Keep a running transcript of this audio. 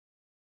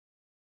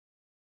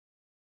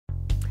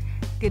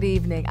Good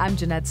evening. I'm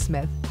Jeanette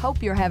Smith.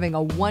 Hope you're having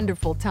a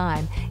wonderful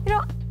time. You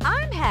know,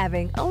 I'm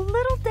having a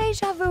little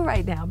deja vu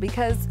right now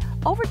because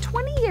over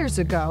 20 years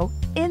ago,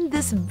 in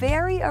this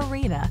very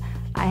arena,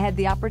 I had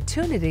the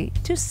opportunity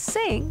to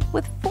sing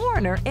with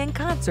Foreigner in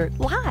concert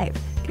live.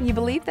 Can you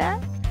believe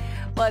that?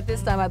 Well, at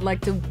this time, I'd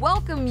like to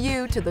welcome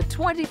you to the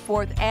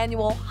 24th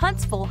Annual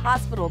Huntsville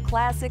Hospital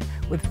Classic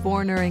with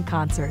Foreigner in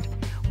Concert.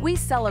 We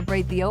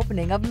celebrate the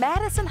opening of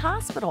Madison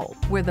Hospital,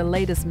 where the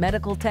latest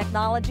medical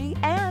technology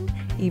and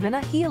even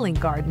a healing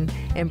garden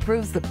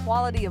improves the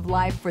quality of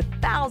life for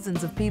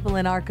thousands of people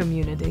in our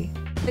community.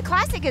 The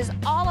Classic is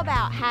all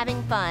about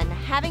having fun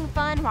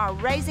while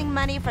raising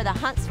money for the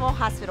Huntsville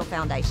Hospital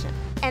Foundation.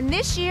 And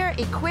this year,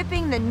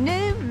 equipping the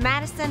new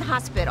Madison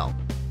Hospital.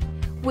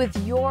 With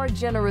your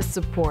generous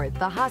support,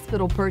 the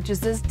hospital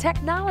purchases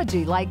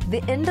technology like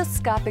the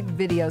endoscopic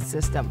video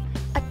system,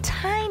 a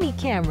tiny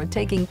camera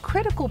taking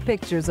critical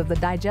pictures of the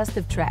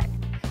digestive tract,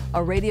 a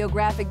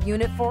radiographic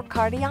unit for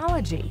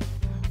cardiology,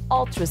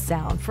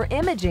 ultrasound for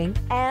imaging,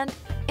 and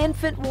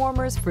infant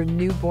warmers for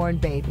newborn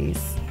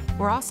babies.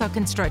 We're also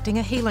constructing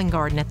a healing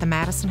garden at the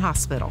Madison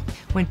Hospital.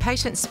 When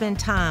patients spend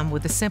time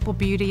with the simple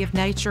beauty of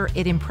nature,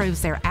 it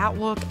improves their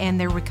outlook and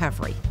their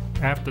recovery.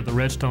 After the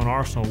Redstone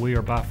Arsenal, we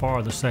are by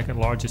far the second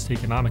largest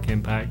economic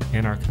impact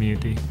in our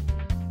community.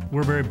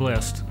 We're very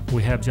blessed.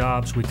 We have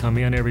jobs, we come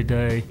in every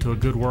day to a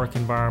good work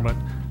environment,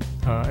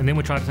 and then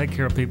we try to take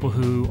care of people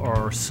who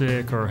are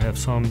sick or have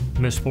some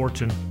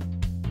misfortune.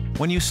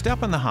 When you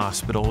step in the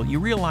hospital, you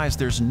realize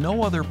there's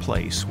no other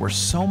place where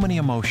so many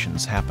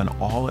emotions happen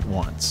all at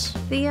once.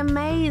 The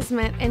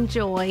amazement and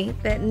joy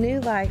that new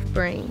life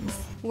brings.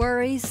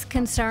 Worries,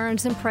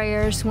 concerns, and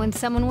prayers when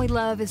someone we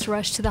love is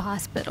rushed to the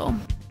hospital.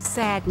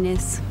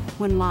 Sadness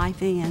when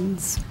life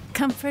ends.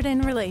 Comfort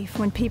and relief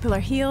when people are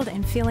healed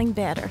and feeling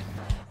better.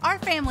 Our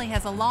family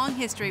has a long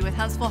history with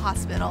Huntsville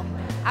Hospital.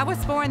 I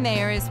was born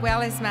there as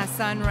well as my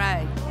son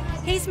Ray.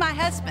 He's my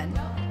husband,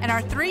 and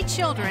our 3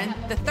 children,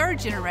 the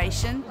 3rd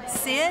generation,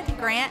 Sid,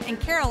 Grant, and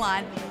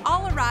Caroline,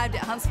 all arrived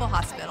at Huntsville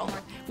Hospital.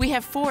 We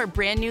have 4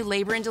 brand new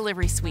labor and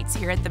delivery suites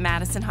here at the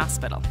Madison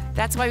Hospital.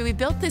 That's why we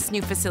built this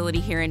new facility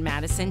here in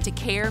Madison to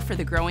care for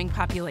the growing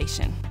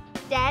population.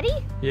 Daddy?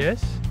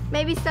 Yes?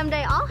 Maybe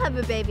someday I'll have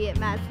a baby at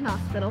Madison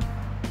Hospital.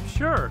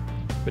 Sure,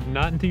 but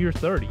not until you're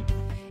 30.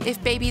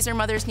 If babies or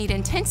mothers need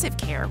intensive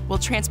care, we'll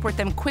transport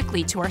them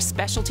quickly to our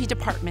specialty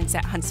departments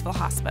at Huntsville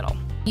Hospital.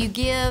 You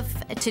give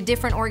to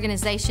different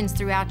organizations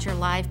throughout your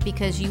life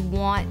because you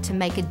want to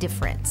make a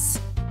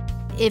difference.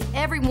 If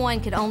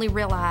everyone could only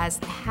realize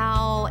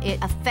how it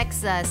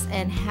affects us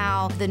and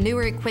how the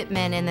newer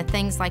equipment and the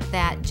things like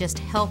that just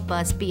help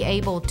us be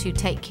able to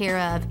take care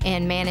of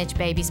and manage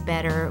babies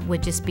better,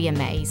 would just be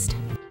amazed.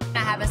 I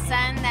have a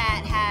son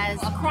that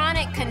has a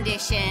chronic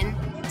condition.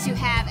 To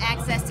have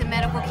access to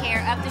medical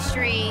care up the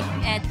street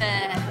at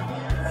the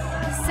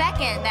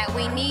second that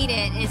we need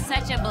it is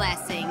such a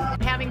blessing.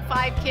 Having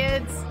 5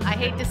 kids, I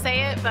hate to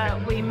say it,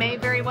 but we may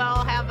very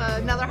well have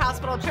another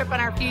hospital trip in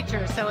our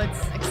future, so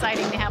it's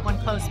exciting to have one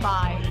close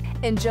by.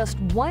 In just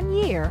 1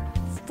 year,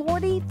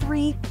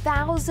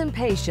 43,000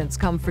 patients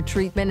come for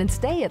treatment and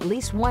stay at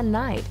least one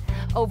night.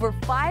 Over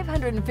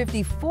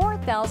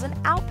 554,000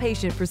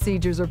 outpatient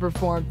procedures are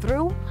performed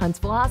through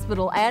Huntsville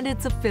Hospital and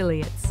its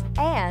affiliates.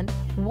 And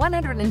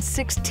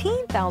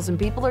 116,000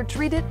 people are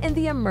treated in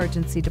the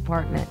emergency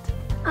department.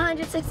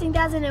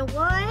 116,001.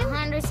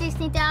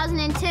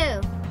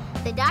 116,002.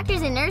 The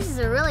doctors and nurses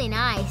are really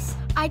nice.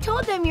 I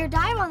told them your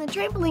dive on the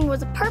trampoline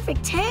was a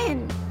perfect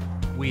 10.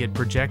 We had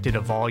projected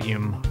a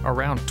volume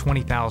around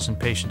 20,000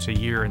 patients a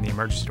year in the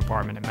emergency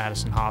department at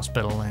Madison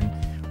Hospital, and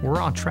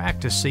we're on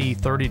track to see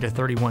 30 to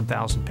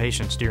 31,000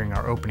 patients during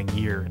our opening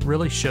year. It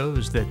really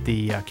shows that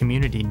the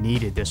community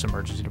needed this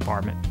emergency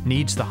department,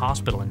 needs the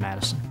hospital in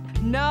Madison.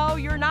 No,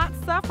 you're not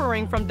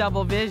suffering from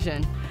double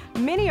vision.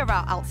 Many of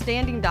our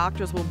outstanding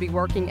doctors will be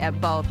working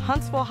at both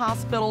Huntsville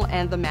Hospital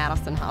and the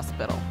Madison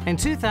Hospital. In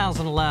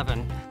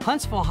 2011,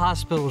 Huntsville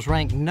Hospital was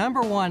ranked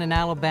 #1 in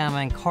Alabama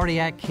in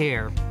cardiac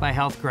care by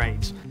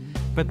Healthgrades.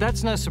 But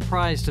that's no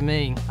surprise to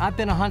me. I've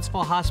been a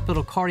Huntsville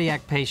Hospital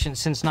cardiac patient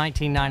since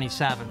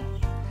 1997.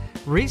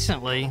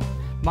 Recently,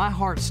 my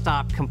heart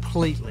stopped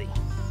completely,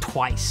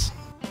 twice.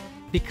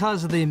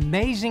 Because of the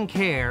amazing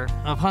care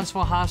of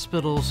Huntsville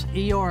Hospital's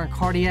ER and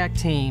cardiac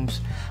teams,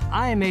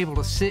 I am able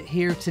to sit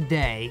here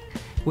today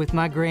with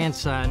my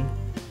grandson,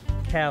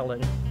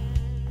 Callan.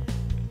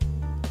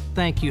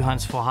 Thank you,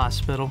 Huntsville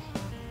Hospital.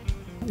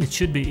 It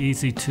should be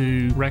easy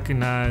to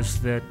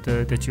recognize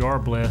that you are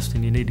blessed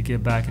and you need to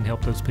give back and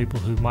help those people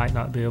who might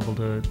not be able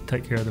to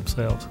take care of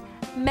themselves.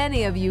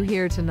 Many of you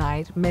here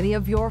tonight, many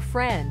of your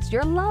friends,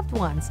 your loved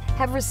ones,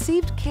 have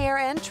received care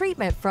and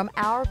treatment from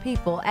our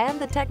people and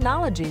the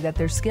technology that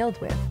they're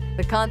skilled with.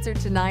 The concert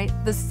tonight,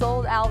 the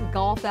sold-out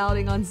golf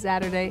outing on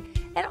Saturday,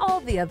 and all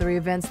the other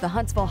events the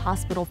Huntsville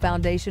Hospital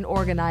Foundation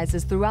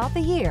organizes throughout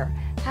the year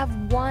have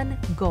one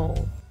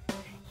goal: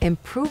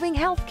 improving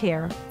health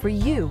care for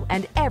you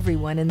and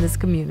everyone in this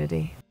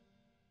community.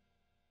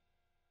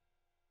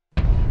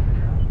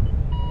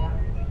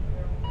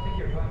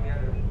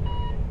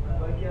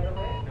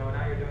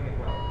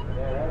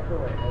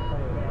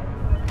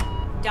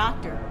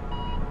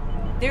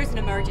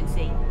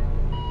 emergency.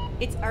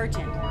 It's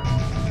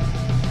urgent.